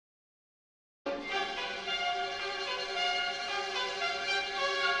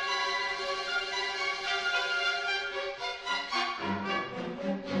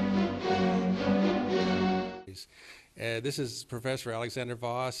this is Professor Alexander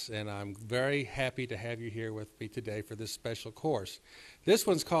Voss, and I'm very happy to have you here with me today for this special course. This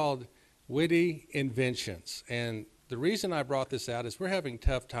one's called Witty Inventions, and the reason I brought this out is we're having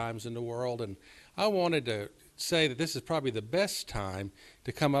tough times in the world, and I wanted to say that this is probably the best time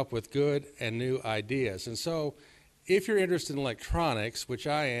to come up with good and new ideas. And so if you're interested in electronics, which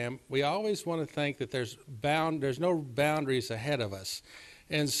I am, we always want to think that there's no boundaries ahead of us.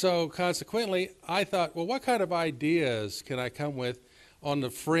 And so consequently, I thought, well, what kind of ideas can I come with on the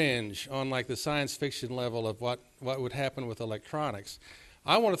fringe, on like the science fiction level of what would happen with electronics?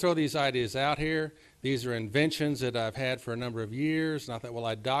 I want to throw these ideas out here. These are inventions that I've had for a number of years, and I thought, well,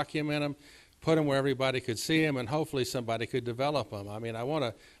 I'd document them, put them where everybody could see them, and hopefully somebody could develop them. I mean,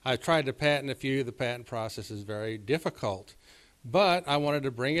 I tried to patent a few. The patent process is very difficult. But I wanted to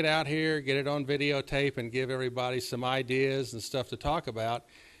bring it out here, get it on videotape, and give everybody some ideas and stuff to talk about.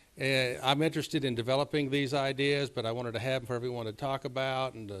 I'm interested in developing these ideas, but I wanted to have them for everyone to talk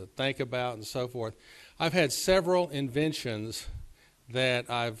about and to think about and so forth. I've had several inventions that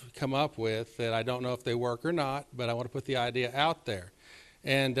I've come up with that I don't know if they work or not, but I want to put the idea out there.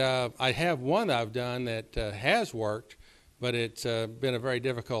 And I have one that I've done that has worked, but it's been a very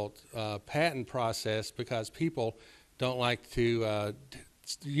difficult patent process because people don't like to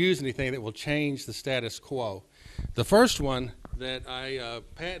use anything that will change the status quo. The first one that I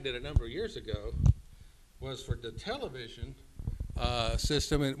patented a number of years ago was for the television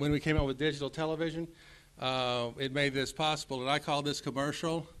system. And when we came out with digital television, it made this possible, and I call this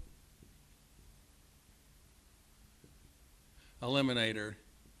commercial eliminator.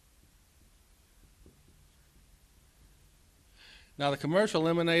 Now the commercial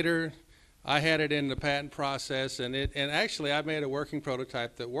eliminator, I had it in the patent process, and actually I made a working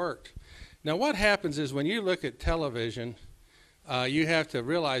prototype that worked. Now what happens is when you look at television, you have to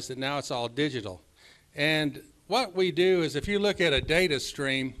realize that now it's all digital. And what we do is if you look at a data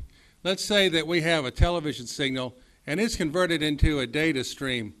stream, let's say that we have a television signal and it's converted into a data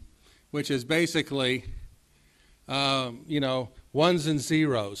stream, which is basically ones and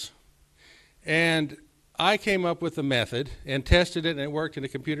zeros. And I came up with a method and tested it, and it worked in a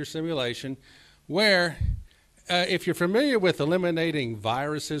computer simulation where if you're familiar with eliminating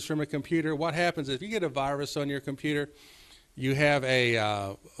viruses from a computer, what happens if you get a virus on your computer, you have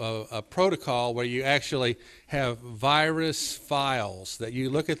a protocol where you actually have virus files that you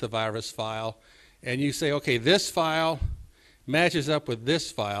look at the virus file and you say, okay, this file matches up with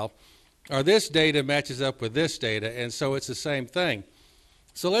this file, or this data matches up with this data, and so it's the same thing.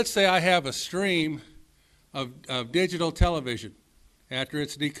 So let's say I have a stream of digital television after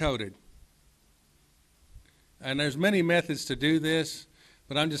it's decoded. And there's many methods to do this,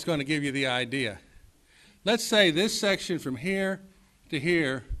 but I'm just going to give you the idea. Let's say this section from here to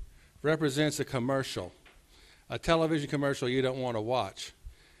here represents a commercial, a television commercial you don't want to watch.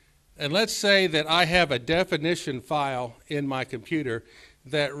 And let's say that I have a definition file in my computer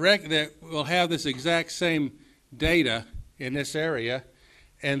that will have this exact same data in this area,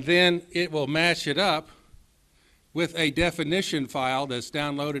 and then it will match it up with a definition file that's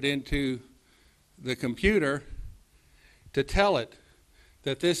downloaded into the computer to tell it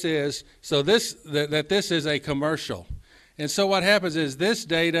that this is a commercial. And so what happens is this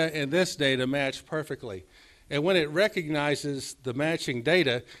data and this data match perfectly. And when it recognizes the matching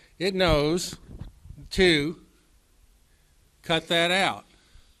data, it knows to cut that out,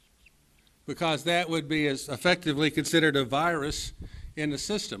 because that would be as effectively considered a virus in the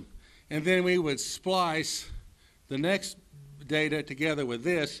system. And then we would splice the next data together with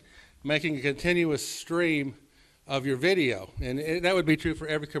this, making a continuous stream of your video. And that would be true for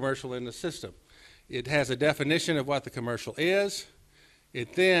every commercial in the system. It has a definition of what the commercial is.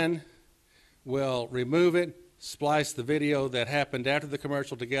 It then will remove it, splice the video that happened after the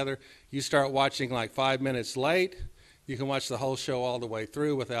commercial together. You start watching like 5 minutes late, you can watch the whole show all the way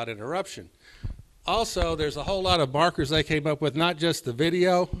through without interruption. Also, there's a whole lot of markers they came up with, not just the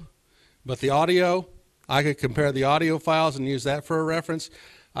video, but the audio. I could compare the audio files and use that for a reference.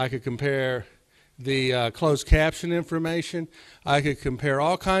 I could compare the closed caption information. I could compare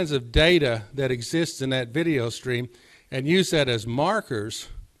all kinds of data that exists in that video stream and use that as markers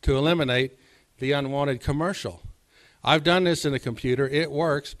to eliminate the unwanted commercial. I've done this in a computer. It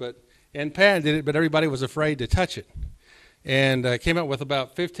works, and patented it, but everybody was afraid to touch it. And came up with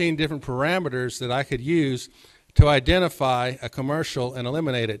about 15 different parameters that I could use to identify a commercial and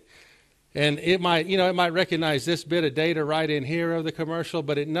eliminate it. And it might recognize this bit of data right in here of the commercial,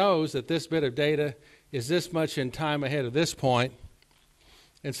 but it knows that this bit of data is this much in time ahead of this point.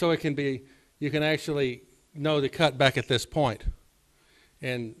 And so you can actually know to cut back at this point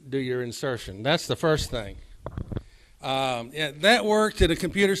and do your insertion. That's the first thing. Yeah, that worked in a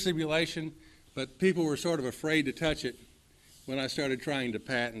computer simulation, but people were sort of afraid to touch it when I started trying to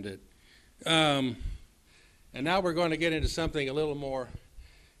patent it. And now we're going to get into something a little more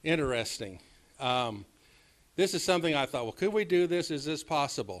interesting. This is something I thought, well, could we do this? Is this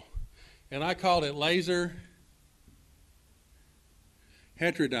possible? And I called it laser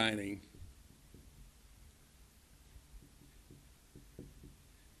heterodyning.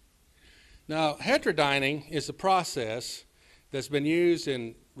 Now, heterodyning is a process that's been used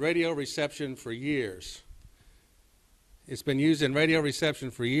in radio reception for years. It's been used in radio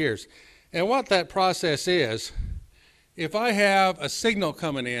reception for years. And what that process is, if I have a signal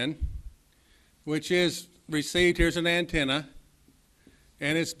coming in, which is received, here's an antenna,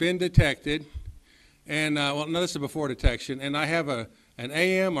 and it's been detected, and well, no, this is before detection, and I have an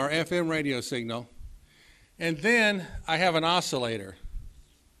AM or FM radio signal, and then I have an oscillator.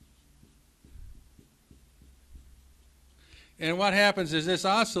 And what happens is this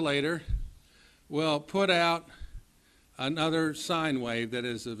oscillator will put out another sine wave that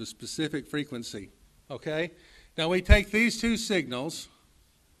is of a specific frequency, okay? Now we take these two signals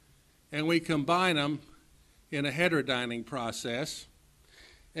and we combine them in a heterodyning process.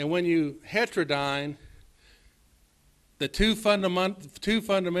 And when you heterodyne the two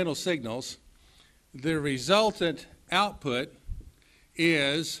fundamental signals, the resultant output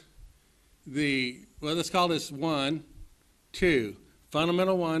is the, well, let's call this 1, 2,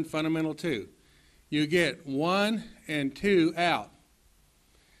 fundamental 1, fundamental 2. You get 1 and 2 out.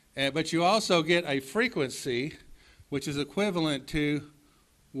 But you also get a frequency which is equivalent to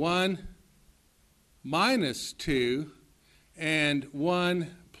 1 minus 2 and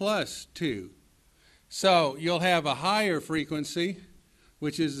 1 plus 2. So you'll have a higher frequency,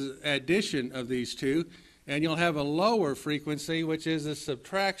 which is the addition of these two, and you'll have a lower frequency, which is a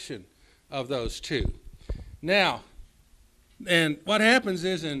subtraction of those two. Now, and what happens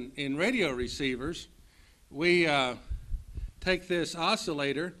is in radio receivers, we take this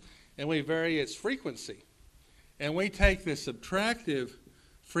oscillator and we vary its frequency. And we take the subtractive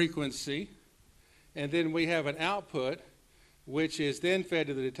frequency, and then we have an output which is then fed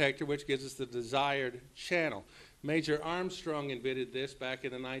to the detector, which gives us the desired channel. Major Armstrong invented this back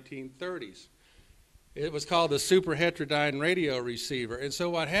in the 1930s. It was called the super heterodyne radio receiver. And so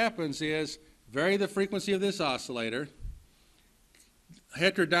what happens is vary the frequency of this oscillator,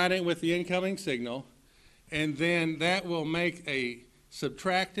 heterodyne it with the incoming signal, and then that will make a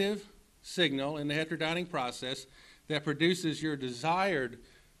subtractive signal in the heterodyning process that produces your desired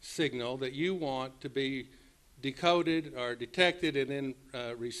signal that you want to be decoded or detected and then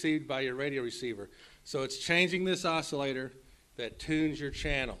received by your radio receiver. So it's changing this oscillator that tunes your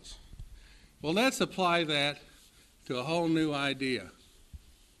channels. Well, let's apply that to a whole new idea.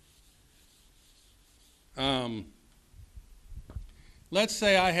 Let's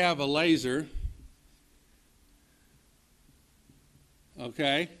say I have a laser,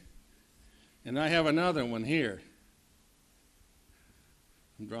 okay, and I have another one here.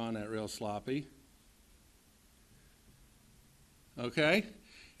 I'm drawing that real sloppy. Okay,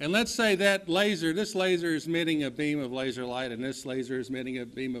 and let's say that laser, this laser is emitting a beam of laser light, and this laser is emitting a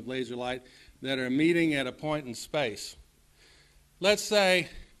beam of laser light that are meeting at a point in space. Let's say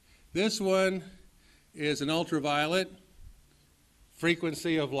this one is an ultraviolet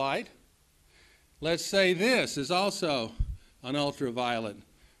frequency of light. Let's say this is also an ultraviolet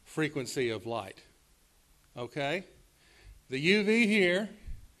frequency of light. Okay? The UV here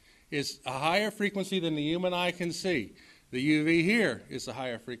is a higher frequency than the human eye can see. The UV here is a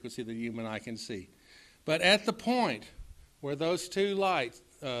higher frequency than the human eye can see. But at the point where those two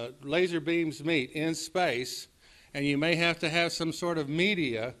laser beams meet in space, and you may have to have some sort of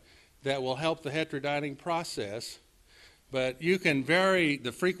media that will help the heterodyning process, but you can vary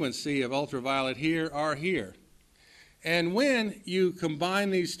the frequency of ultraviolet here or here. And when you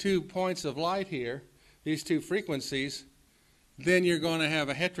combine these 2 points of light here, these 2 frequencies, then you're going to have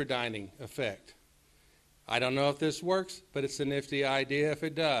a heterodyning effect. I don't know if this works, but it's a nifty idea if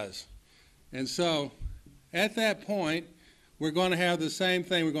it does. And so at that point, we're going to have the same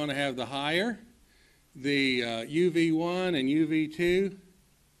thing. We're going to have the higher, the UV1 and UV2,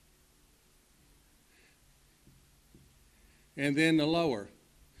 and then the lower.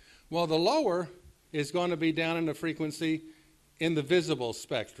 Well, the lower is going to be down in the frequency in the visible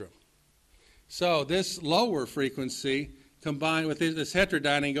spectrum. So this lower frequency combined with this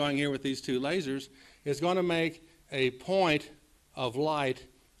heterodyning going here with these 2 lasers is going to make a point of light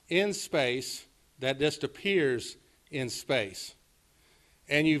in space that just appears in space.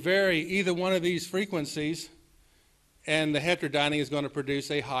 And you vary either one of these frequencies and the heterodyning is going to produce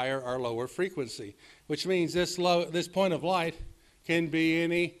a higher or lower frequency, which means this point of light can be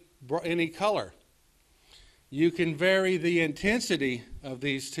any color. You can vary the intensity of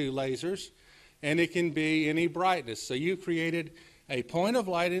these two lasers, and it can be any brightness. So you created a point of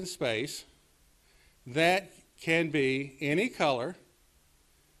light in space that can be any color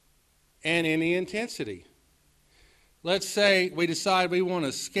and any intensity. Let's say we decide we want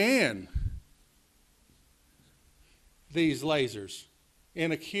to scan these lasers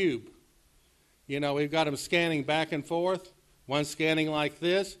in a cube. You know, we've got them scanning back and forth, one scanning like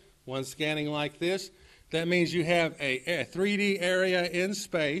this, one scanning like this. That means you have a 3D area in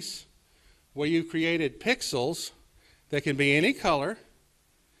space where you created pixels that can be any color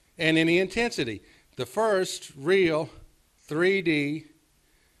and any intensity. The first real 3D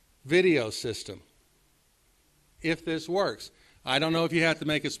video system, if this works. I don't know if you have to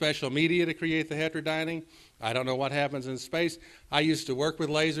make a special media to create the heterodyning. I don't know what happens in space. I used to work with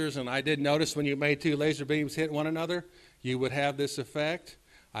lasers, and I did notice when you made two laser beams hit one another, you would have this effect.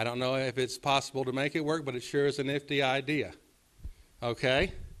 I don't know if it's possible to make it work, but it sure is a nifty idea.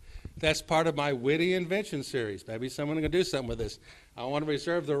 Okay? That's part of my Witty Invention series. Maybe someone can do something with this. I want to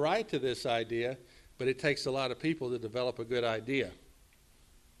reserve the right to this idea, but it takes a lot of people to develop a good idea.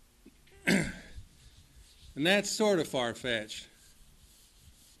 And that's sort of far-fetched.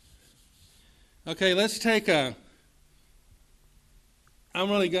 Okay, let's take I'm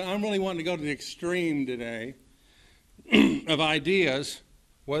really wanting to go to the extreme today of ideas,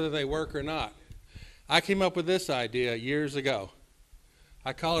 whether they work or not. I came up with this idea years ago.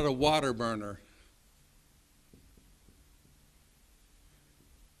 I call it a water burner.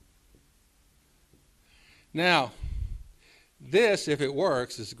 Now, this, if it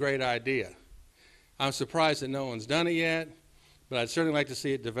works, is a great idea. I'm surprised that no one's done it yet, but I'd certainly like to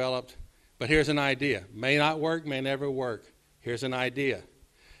see it developed. But here's an idea. May not work, may never work. Here's an idea.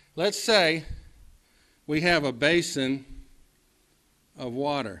 Let's say we have a basin of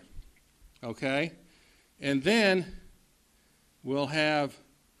water, okay? And then we'll have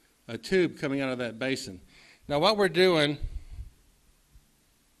a tube coming out of that basin. Now what we're doing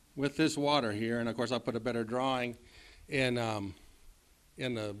with this water here, and of course I'll put a better drawing in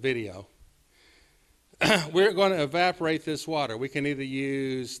the video, we're going to evaporate this water. We can either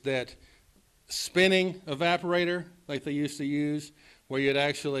use that spinning evaporator like they used to use, where you'd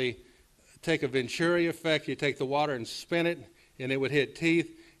actually take a Venturi effect, you take the water and spin it, and it would hit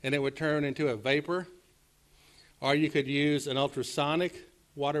teeth, and it would turn into a vapor. Or you could use an ultrasonic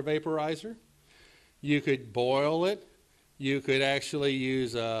water vaporizer. You could boil it. You could actually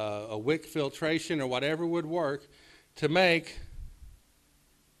use a wick filtration or whatever would work to make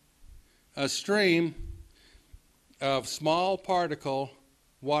a stream of small particle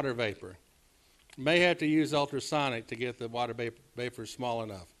water vapor. May have to use ultrasonic to get the water vapor small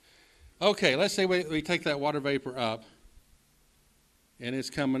enough. Okay, let's say we take that water vapor up, and it's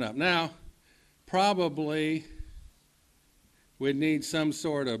coming up. Now, probably we'd need some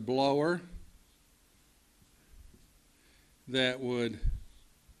sort of blower that would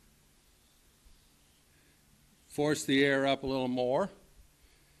force the air up a little more.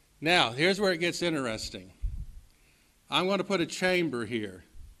 Now, here's where it gets interesting. I'm going to put a chamber here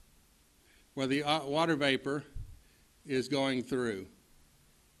where the water vapor is going through.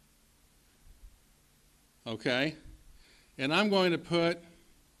 Okay? And I'm going to put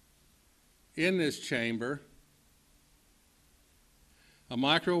in this chamber a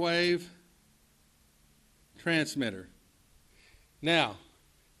microwave transmitter. Now,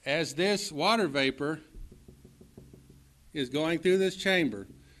 as this water vapor is going through this chamber,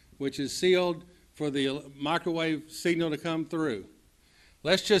 which is sealed for the microwave signal to come through,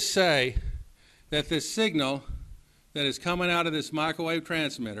 let's just say that this signal that is coming out of this microwave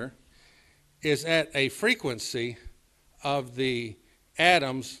transmitter is at a frequency of the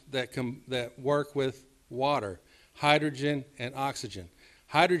atoms that work with water, hydrogen and oxygen.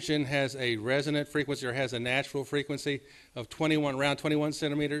 Hydrogen has a resonant frequency, or has a natural frequency of around 21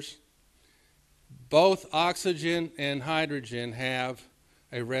 centimeters. Both oxygen and hydrogen have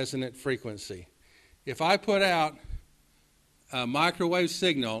a resonant frequency. If I put out a microwave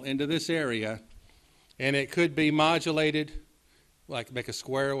signal into this area, and it could be modulated, like make a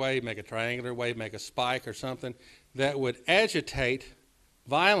square wave, make a triangular wave, make a spike or something, that would agitate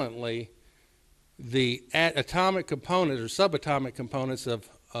violently the atomic components or subatomic components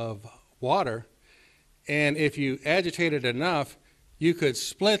of water. And if you agitate it enough, you could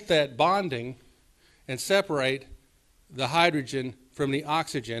split that bonding and separate the hydrogen from the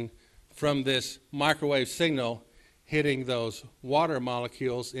oxygen from this microwave signal hitting those water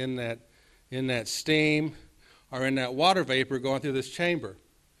molecules in that steam are in that water vapor going through this chamber.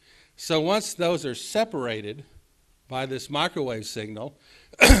 So once those are separated by this microwave signal,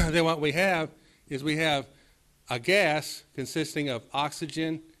 then what we have is we have a gas consisting of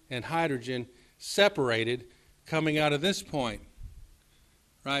oxygen and hydrogen separated coming out of this point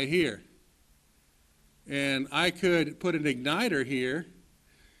right here. And I could put an igniter here,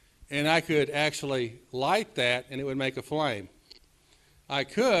 and I could actually light that, and it would make a flame. I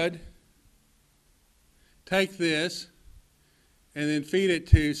could take this and then feed it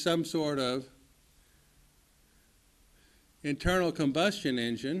to some sort of internal combustion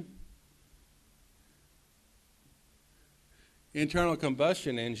engine,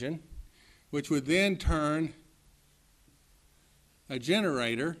 which would then turn a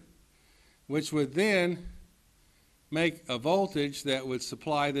generator, which would then make a voltage that would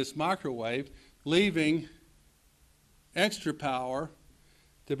supply this microwave, leaving extra power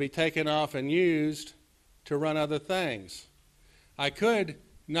to be taken off and used to run other things. I could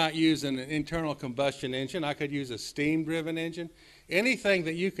not use an internal combustion engine. I could use a steam-driven engine. Anything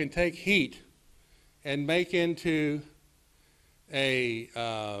that you can take heat and make into a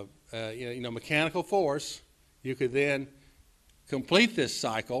mechanical force, you could then complete this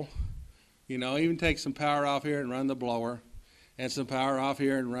cycle. Even take some power off here and run the blower, and some power off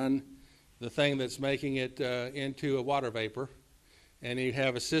here and run the thing that's making it into a water vapor, and you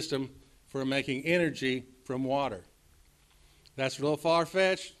have a system for making energy from water. That's a little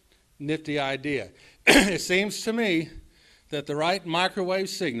far-fetched, nifty idea. It seems to me that the right microwave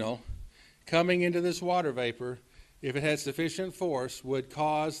signal coming into this water vapor, if it had sufficient force, would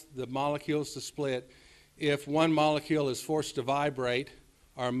cause the molecules to split. If one molecule is forced to vibrate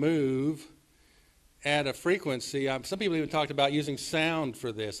or move at a frequency, some people even talked about using sound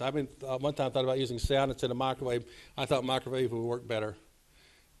for this. One time thought about using sound instead of microwave. I thought microwave would work better,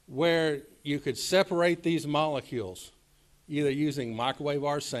 where you could separate these molecules, either using microwave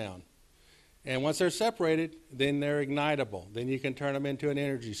or sound. And once they're separated, then they're ignitable. Then you can turn them into an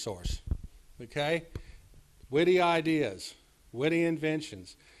energy source. Okay? Witty ideas, witty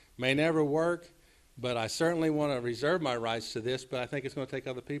inventions. May never work, but I certainly want to reserve my rights to this, but I think it's going to take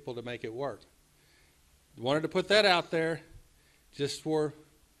other people to make it work. Wanted to put that out there just for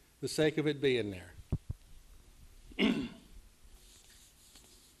the sake of it being there.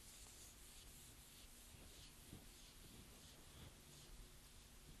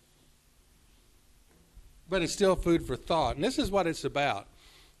 But it's still food for thought. And this is what it's about,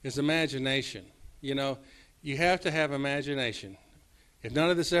 is imagination. You have to have imagination. If none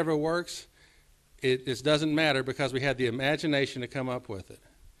of this ever works, it doesn't matter, because we had the imagination to come up with it.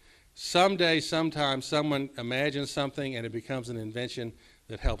 Someday, sometime, someone imagines something and it becomes an invention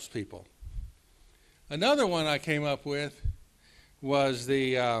that helps people. Another one I came up with was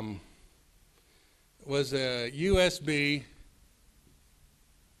a USB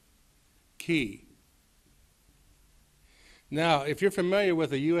key. Now, if you're familiar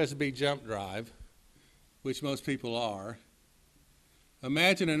with a USB jump drive, which most people are,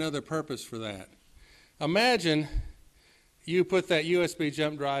 imagine another purpose for that. Imagine you put that USB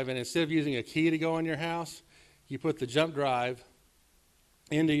jump drive in, instead of using a key to go in your house, you put the jump drive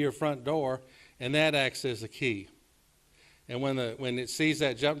into your front door, and that acts as a key. And when it sees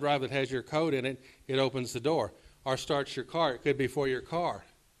that jump drive that has your code in it, it opens the door or starts your car. It could be for your car.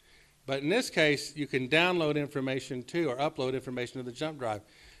 But in this case, you can download information to or upload information to the jump drive.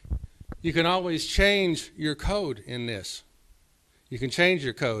 You can always change your code in this. You can change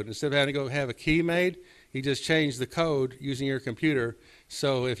your code. Instead of having to go have a key made, you just change the code using your computer.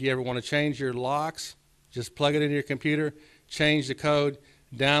 So if you ever want to change your locks, just plug it into your computer, change the code,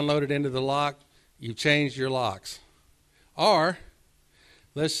 download it into the lock, you've changed your locks. Or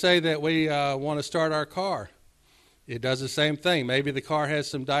let's say that we want to start our car. It does the same thing. Maybe the car has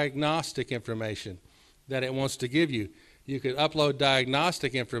some diagnostic information that it wants to give you. You could upload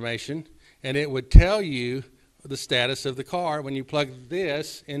diagnostic information, and it would tell you the status of the car when you plug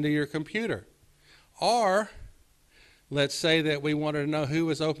this into your computer. Or let's say that we wanted to know who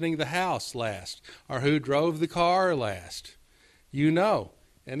was opening the house last or who drove the car last.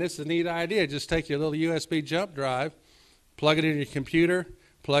 And this is a neat idea. Just take your little USB jump drive, plug it in your computer,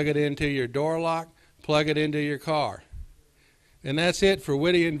 plug it into your door lock, plug it into your car. And that's it for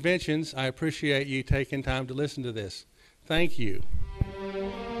Witty Inventions. I appreciate you taking time to listen to this. Thank you.